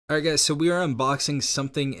Alright guys, so we are unboxing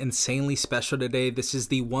something insanely special today. This is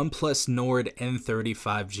the OnePlus Nord N30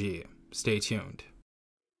 5G. Stay tuned.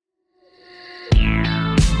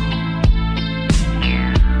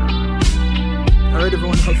 Alright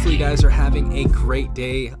everyone, hopefully you guys are having a great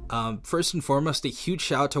day. First and foremost, a huge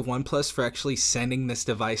shout out to OnePlus for actually sending this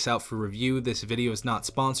device out for review. This video is not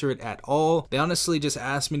sponsored at all. They honestly just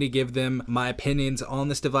asked me to give them my opinions on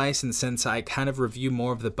this device, and since I kind of review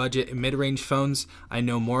more of the budget and mid-range phones, I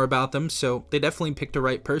know more about them, so they definitely picked the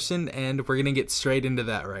right person, and we're gonna get straight into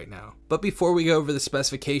that right now. But before we go over the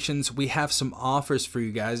specifications, we have some offers for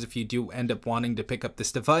you guys if you do end up wanting to pick up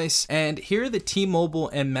this device. And here are the T-Mobile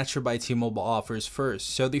and Metro by T-Mobile offers first.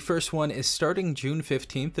 So the first one is starting June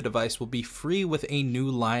 15th, the device will be free with a new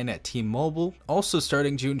line at T-Mobile. Also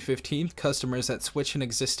starting June 15th, customers that switch an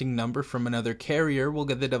existing number from another carrier will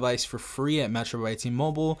get the device for free at Metro by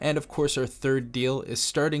T-Mobile. And of course, our third deal is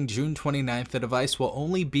starting June 29th, the device will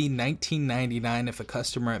only be $19.99 if a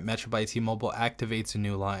customer at Metro by T-Mobile activates a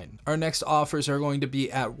new line. Our next offers are going to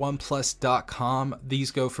be at OnePlus.com. These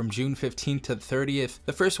go from June 15th to 30th.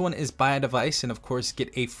 The first one is buy a device and of course get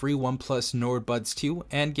a free OnePlus Nord Buds 2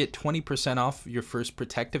 and get 20% off your first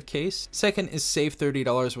protective case. Second is save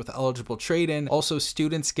 $30 with eligible trade-in. Also,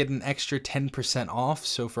 students get an extra 10% off,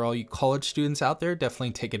 so for all you college students out there,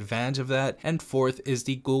 definitely take advantage of that. And fourth is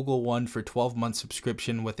the Google One for 12-month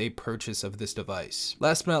subscription with a purchase of this device.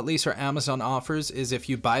 Last but not least, our Amazon offers is if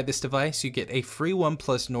you buy this device, you get a free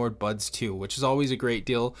OnePlus Nord Buds 2, which is always a great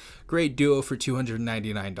deal. Great duo for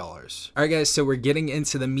 $299. Alright guys, so we're getting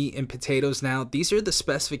into the meat and potatoes now. These are the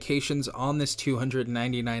specifications on this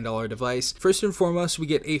 $299 device. First and foremost, we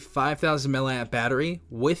get a 5000 mAh battery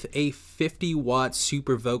with a 50-watt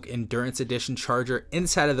SuperVOOC Endurance Edition charger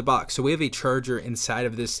inside of the box. So we have a charger inside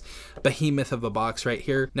of this behemoth of a box right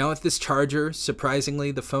here. Now with this charger,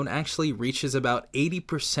 surprisingly, the phone actually reaches about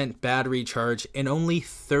 80% battery charge in only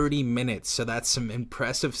 30 minutes. So that's some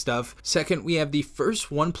impressive stuff. Second, we have the first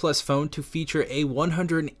OnePlus phone to feature a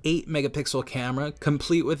 108 megapixel camera,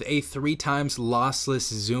 complete with a 3x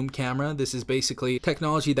lossless zoom camera. This is basically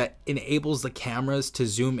technology that enables the cameras to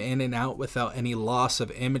zoom in and out without any loss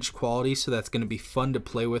of image quality, so that's going to be fun to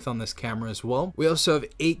play with on this camera as well. We also have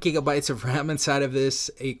 8 GB of RAM inside of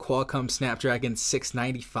this, a Qualcomm Snapdragon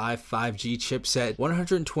 695 5G chipset,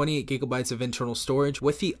 128 GB of internal storage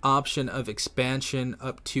with the option of expansion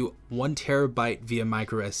up to 1 TB via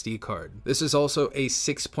micro SD card. This is also a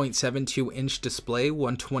 6.72-inch display,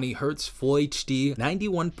 120 Hz, Full HD,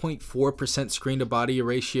 91.4% screen to body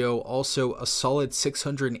ratio, also a solid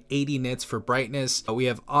 680 nits for brightness. We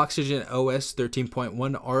have Oxygen OS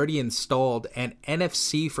 13.1 already installed and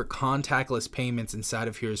NFC for contactless payments inside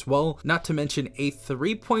of here as well. Not to mention a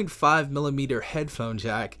 3.5mm headphone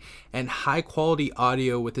jack and high quality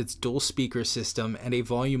audio with its dual speaker system and a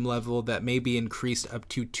volume level that may be increased up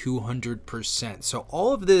to 200%. So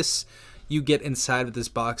all of this you get inside of this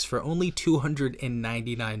box for only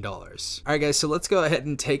 $299. Alright guys, so let's go ahead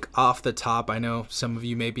and take off the top. I know some of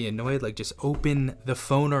you may be annoyed, like just open the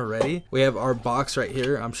phone already. We have our box right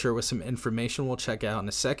here, I'm sure with some information we'll check out in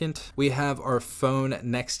a second. We have our phone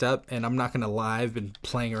next up, and I'm not gonna lie, I've been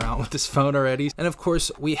playing around with this phone already. And of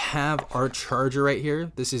course, we have our charger right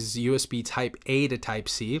here. This is USB Type A to Type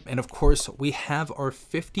C. And of course, we have our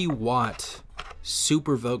 50-watt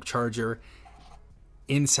SuperVOOC charger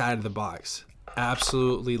inside of the box.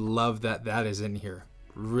 Absolutely love that that is in here.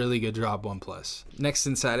 Really good job, OnePlus. Next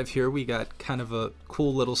inside of here, we got kind of a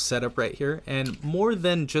cool little setup right here, and more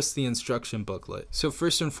than just the instruction booklet. So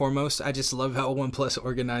first and foremost, I just love how OnePlus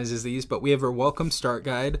organizes these, but we have our welcome start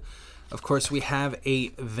guide. Of course, we have a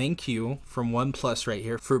thank you from OnePlus right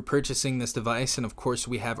here for purchasing this device. And of course,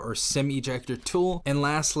 we have our SIM ejector tool. And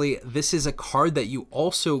lastly, this is a card that you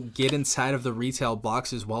also get inside of the retail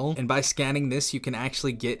box as well. And by scanning this, you can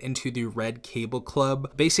actually get into the Red Cable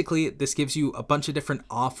Club. Basically, this gives you a bunch of different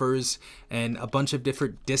offers and a bunch of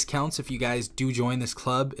different discounts if you guys do join this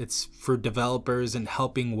club. It's for developers and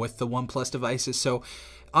helping with the OnePlus devices. So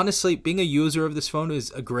honestly, being a user of this phone is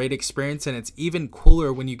a great experience, and it's even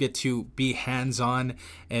cooler when you get to be hands-on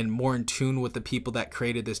and more in tune with the people that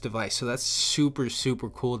created this device. So that's super, super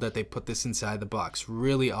cool that they put this inside the box.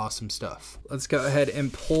 Really awesome stuff. Let's go ahead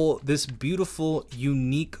and pull this beautiful,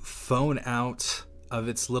 unique phone out. of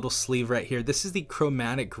its little sleeve right here. This is the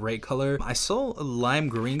chromatic gray color. I saw a lime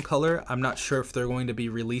green color. I'm not sure if they're going to be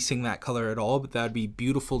releasing that color at all, but that would be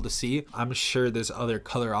beautiful to see. I'm sure there's other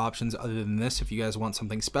color options other than this if you guys want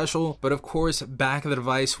something special. But of course, back of the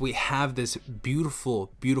device, we have this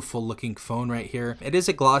beautiful, beautiful looking phone right here. It is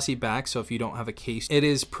a glossy back, so if you don't have a case, it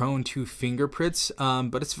is prone to fingerprints,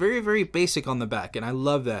 but it's very, very basic on the back, and I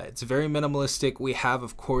love that. It's very minimalistic. We have,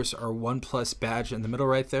 of course, our OnePlus badge in the middle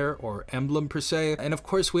right there, or emblem per se. And of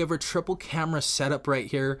course, we have our triple camera setup right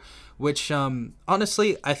here, which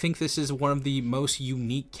honestly, I think this is one of the most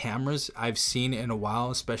unique cameras I've seen in a while,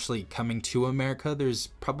 especially coming to America. There's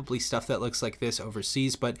probably stuff that looks like this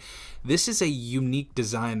overseas, but this is a unique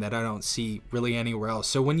design that I don't see really anywhere else.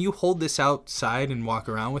 So when you hold this outside and walk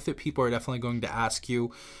around with it, people are definitely going to ask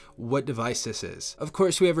you what device this is. Of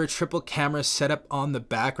course, we have our triple camera setup on the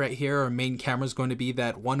back right here. Our main camera is going to be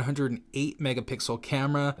that 108 megapixel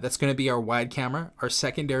camera. That's going to be our wide camera. Our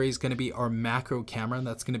secondary is going to be our macro camera.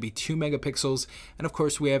 That's going to be 2 megapixels. And of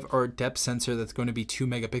course, we have our depth sensor that's going to be 2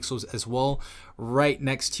 megapixels as well, right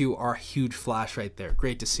next to our huge flash right there.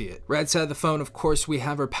 Great to see it. Right side of the phone, of course, we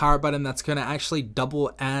have our power button that's going to actually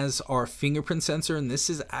double as our fingerprint sensor. And this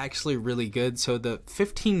is actually really good. So the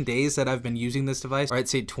 15 days that I've been using this device, or I'd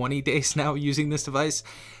say 20 days now using this device,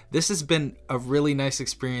 this has been a really nice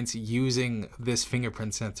experience using this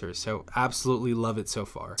fingerprint sensor, so absolutely love it so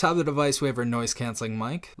far. Top of the device, we have our noise canceling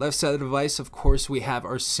mic. Left side of the device, of course, we have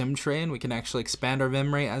our SIM tray, and we can actually expand our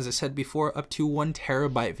memory, as I said before, up to 1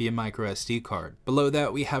 terabyte via micro SD card. Below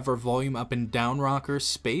that, we have our volume up and down rocker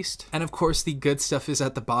spaced. And of course, the good stuff is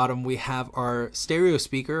at the bottom. We have our stereo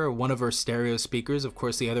speaker, or one of our stereo speakers. Of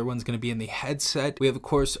course, the other one's going to be in the headset. We have, of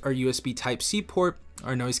course, our USB Type-C port,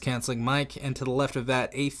 our noise canceling mic, and to the left of that,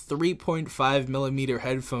 a 3.5 millimeter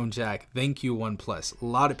headphone jack. Thank you, OnePlus. A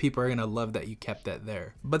lot of people are going to love that you kept that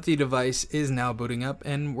there. But the device is now booting up,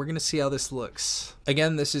 and we're going to see how this looks.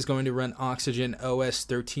 Again, this is going to run Oxygen OS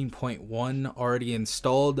 13.1 already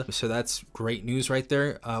installed, so that's great news right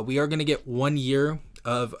there. We are going to get 1 year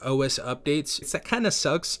of OS updates. That kind of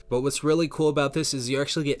sucks, but what's really cool about this is you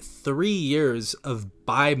actually get 3 years of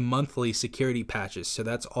bi-monthly security patches, so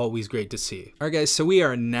that's always great to see. All right guys, so we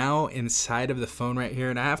are now inside of the phone right here,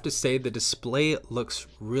 and I have to say the display looks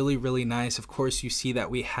really, really nice. Of course, you see that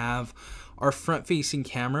we have our front-facing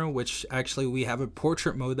camera, which actually we have a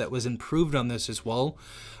portrait mode that was improved on this as well.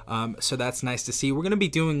 So that's nice to see. We're going to be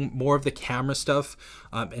doing more of the camera stuff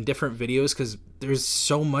in different videos because there's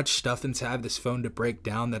so much stuff inside this phone to break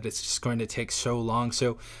down that it's just going to take so long.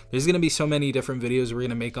 So there's going to be so many different videos we're going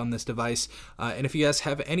to make on this device. And if you guys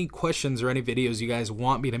have any questions or any videos you guys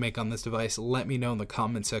want me to make on this device, let me know in the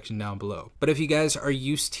comment section down below. But if you guys are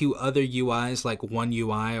used to other UIs like One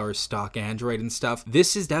UI or stock Android and stuff,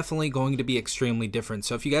 this is definitely going to be extremely different.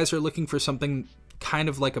 So if you guys are looking for something kind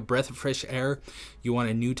of like a breath of fresh air, you want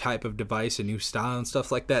a new type of device, a new style and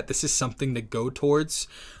stuff like that, this is something to go towards.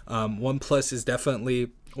 OnePlus is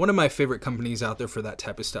definitely one of my favorite companies out there for that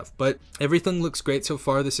type of stuff. But everything looks great so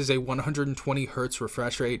far. This is a 120 hertz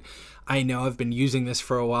refresh rate. I know I've been using this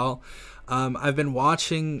for a while. I've been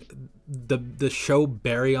watching the show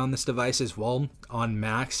Barry on this device as well on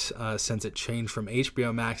Max since it changed from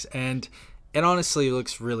HBO Max, and it honestly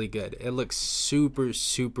looks really good. It looks super,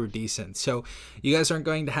 super decent. So you guys aren't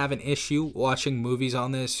going to have an issue watching movies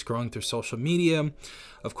on this, scrolling through social media,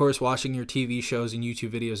 of course, watching your TV shows and YouTube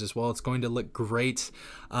videos as well. It's going to look great.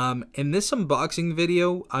 In this unboxing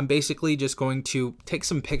video, I'm basically just going to take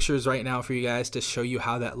some pictures right now for you guys to show you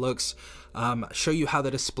how that looks, show you how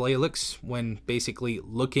the display looks when basically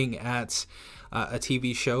looking at a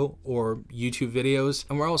TV show or YouTube videos.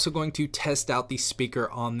 And we're also going to test out the speaker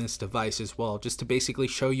on this device as well, just to basically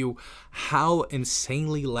show you how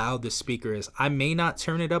insanely loud the speaker is. I may not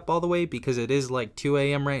turn it up all the way because it is like 2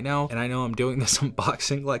 a.m. right now, and I know I'm doing this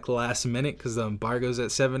unboxing like last minute because the embargo's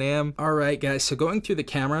at 7 a.m. All right guys, so going through the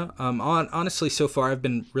camera, honestly so far I've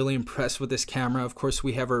been really impressed with this camera. Of course,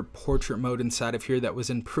 we have our portrait mode inside of here that was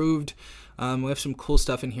improved. We have some cool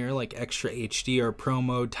stuff in here like extra HD or pro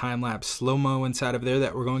mode, time-lapse, slow-mo inside of there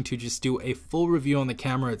that we're going to just do a full review on the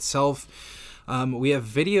camera itself. We have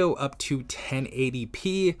video up to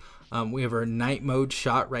 1080p. We have our night mode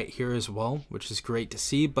shot right here as well, which is great to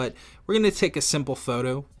see, but we're going to take a simple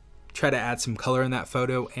photo, try to add some color in that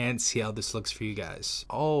photo, and see how this looks for you guys.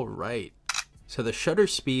 All right. So the shutter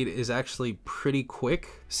speed is actually pretty quick.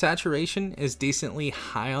 Saturation is decently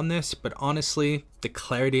high on this, but honestly, the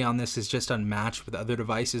clarity on this is just unmatched with other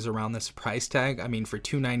devices around this price tag. I mean, for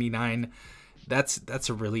 $299, that's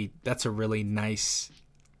a really nice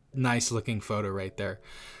looking photo right there.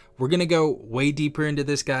 We're gonna go way deeper into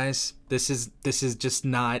this, guys. This is just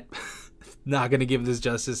not not gonna give this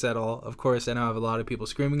justice at all. Of course, I know I have a lot of people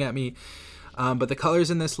screaming at me, but the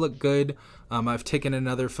colors in this look good. I've taken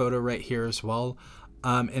another photo right here as well,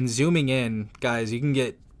 and zooming in, guys, you can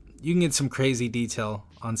get some crazy detail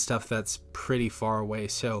on stuff that's pretty far away.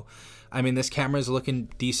 So I mean, this camera is looking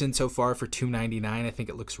decent so far for $299. I think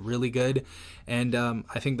it looks really good, and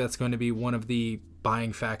I think that's going to be one of the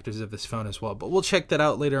buying factors of this phone as well, but we'll check that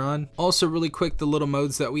out later on. Also, really quick, the little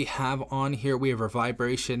modes that we have on here, we have our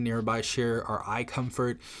vibration, nearby share, our eye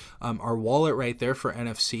comfort, our wallet right there for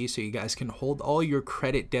NFC, so you guys can hold all your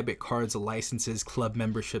credit, debit cards, licenses, club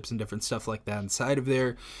memberships, and different stuff like that inside of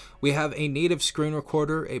there. We have a native screen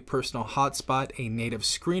recorder, a personal hotspot, a native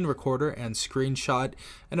screen recorder and screenshot,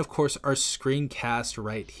 and of course our screencast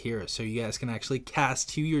right here, so you guys can actually cast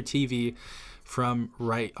to your TV from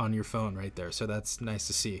right on your phone right there, so that's nice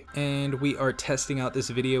to see. And we are testing out this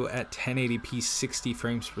video at 1080p 60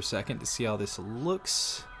 frames per second to see how this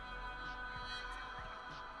looks.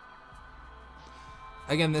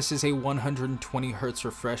 Again, this is a 120 hertz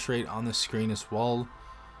refresh rate on the screen as well.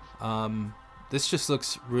 This just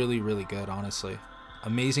looks really good, honestly.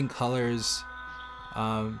 Amazing colors,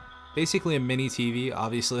 basically a mini TV.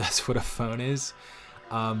 Obviously that's what a phone is.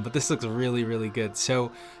 But this looks really good.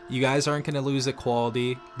 So you guys aren't going to lose the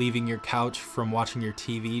quality leaving your couch from watching your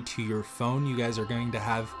TV to your phone. You guys are going to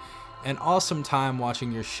have an awesome time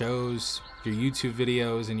watching your shows, your YouTube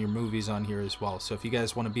videos, and your movies on here as well. So if you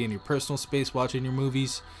guys want to be in your personal space watching your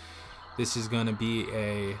movies, this is going to be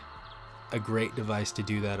a great device to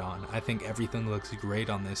do that on. I think everything looks great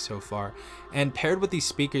on this so far. And paired with these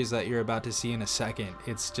speakers that you're about to see in a second,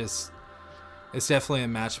 it's definitely a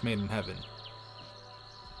match made in heaven.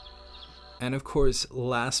 And of course,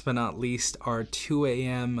 last but not least, our 2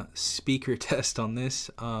 AM speaker test on this.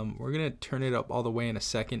 We're gonna turn it up all the way in a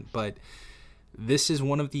second, but this is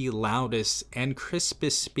one of the loudest and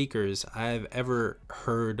crispest speakers I've ever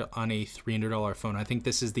heard on a $300 phone. I think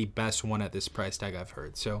this is the best one at this price tag I've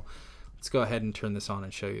heard. So let's go ahead and turn this on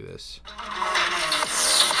and show you this.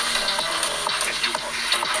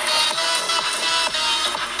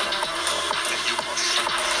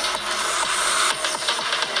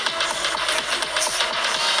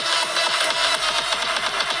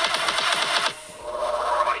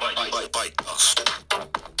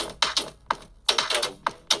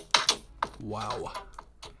 Wow.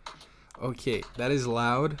 Okay, that is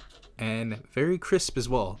loud and very crisp as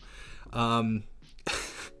well.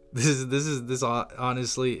 This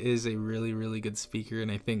honestly is a really good speaker,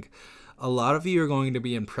 and I think a lot of you are going to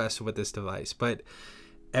be impressed with this device. But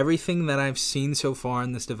everything that I've seen so far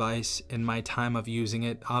in this device in my time of using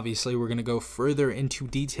it, obviously we're going to go further into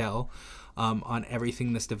detail on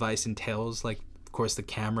everything this device entails, like of course the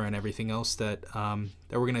camera and everything else that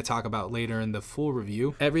we're going to talk about later in the full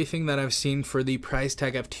review. Everything that I've seen for the price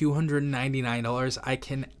tag of $299, I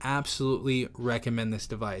can absolutely recommend this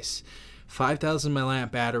device. 5,000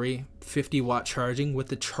 milliamp battery, 50-watt charging with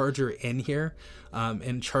the charger in here,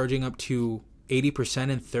 and charging up to 80%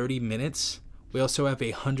 in 30 minutes. We also have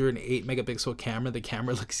a 108 megapixel camera. The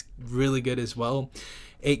camera looks really good as well.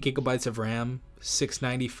 8 gigabytes of RAM,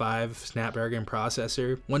 695 Snapdragon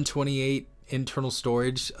processor, 128 internal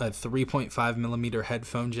storage, a 3.5 millimeter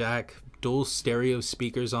headphone jack, dual stereo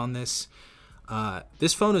speakers on this.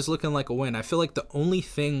 This phone is looking like a win. I feel like the only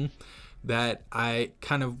thing that I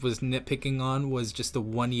kind of was nitpicking on was just the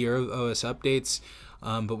 1 year of OS updates.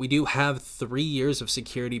 But we do have 3 years of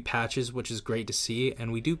security patches, which is great to see,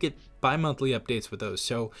 and we do get bi-monthly updates with those.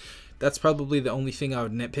 So that's probably the only thing I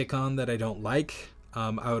would nitpick on that I don't like.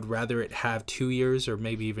 I would rather it have 2 years or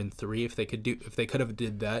maybe even 3 if they could have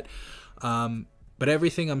did that. But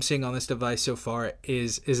everything I'm seeing on this device so far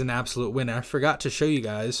is an absolute win. I forgot to show you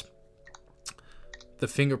guys the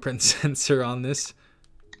fingerprint sensor on this,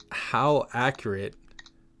 how accurate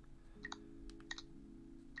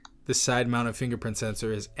the side mounted fingerprint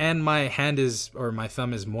sensor is, and my hand is, or my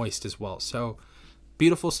thumb is moist as well. So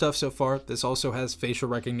beautiful stuff so far. This also has facial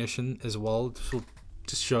recognition as well. This will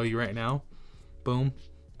just show you right now. Boom.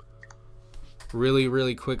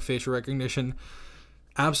 Really quick facial recognition.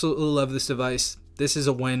 Absolutely love this device. This is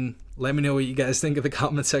a win. Let me know what you guys think in the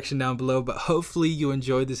comment section down below, but hopefully you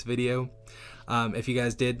enjoyed this video. If you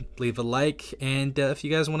guys did, leave a like, and if you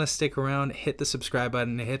guys want to stick around, hit the subscribe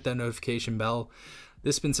button and hit that notification bell.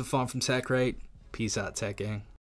 This has been some fun from TechRight. Peace out, Tech Gang.